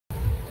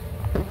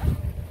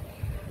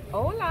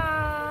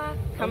Hola!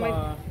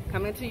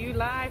 Coming to you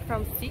live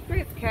from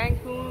Secrets,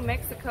 Cancun,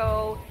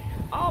 Mexico,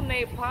 all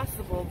made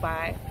possible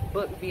by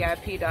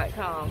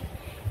BookVip.com.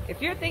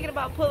 If you're thinking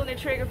about pulling the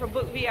trigger for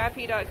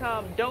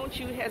BookVip.com, don't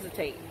you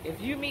hesitate.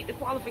 If you meet the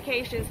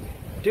qualifications,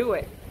 do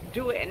it.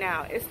 Do it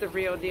now. It's the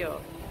real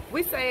deal.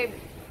 We saved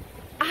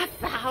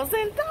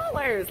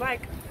 $1,000,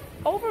 like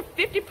over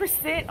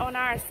 50% on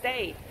our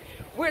stay.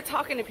 We're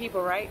talking to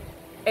people, right?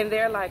 And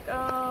they're like,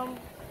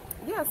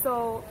 yeah,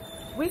 so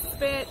we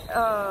spent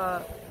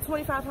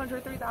 $2,500,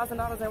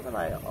 $3,000, and we're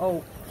like,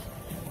 oh,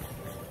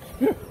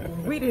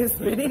 we didn't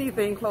spend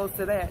anything close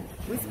to that.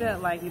 We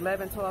spent like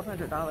 $1,100,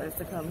 $1,200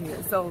 to come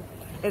here. So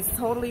it's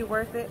totally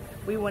worth it.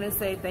 We want to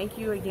say thank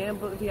you again,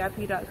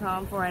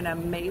 BookVip.com, for an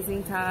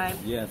amazing time.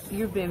 Yes.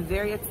 You've been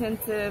very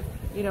attentive.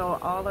 You know,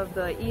 all of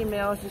the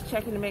emails, just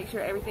checking to make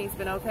sure everything's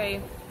been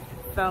okay.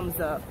 Thumbs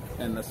up.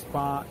 And the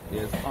spa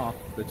is off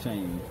the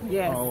chain.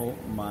 Yes. Oh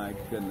my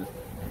goodness.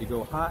 You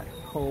go hot,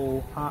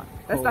 cold, hot,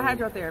 cold. That's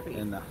the hydrotherapy.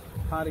 And the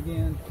hot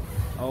again.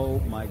 Oh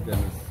my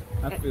goodness.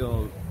 I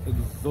feel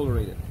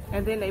exhilarated.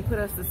 And then they put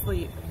us to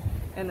sleep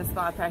in the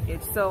spa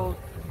package. So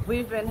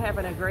we've been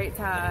having a great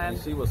time.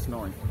 And she was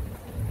snoring.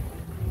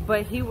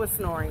 But he was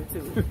snoring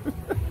too.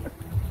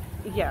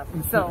 Yeah.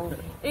 So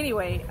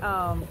anyway,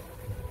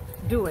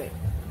 do it.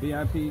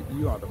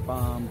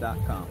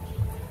 VIPyouarethebomb.com.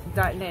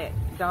 .net,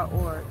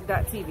 .org,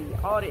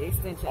 .tv, all the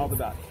extensions. All the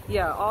dots.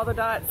 Yeah, all the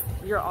dots.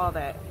 You're all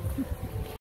that.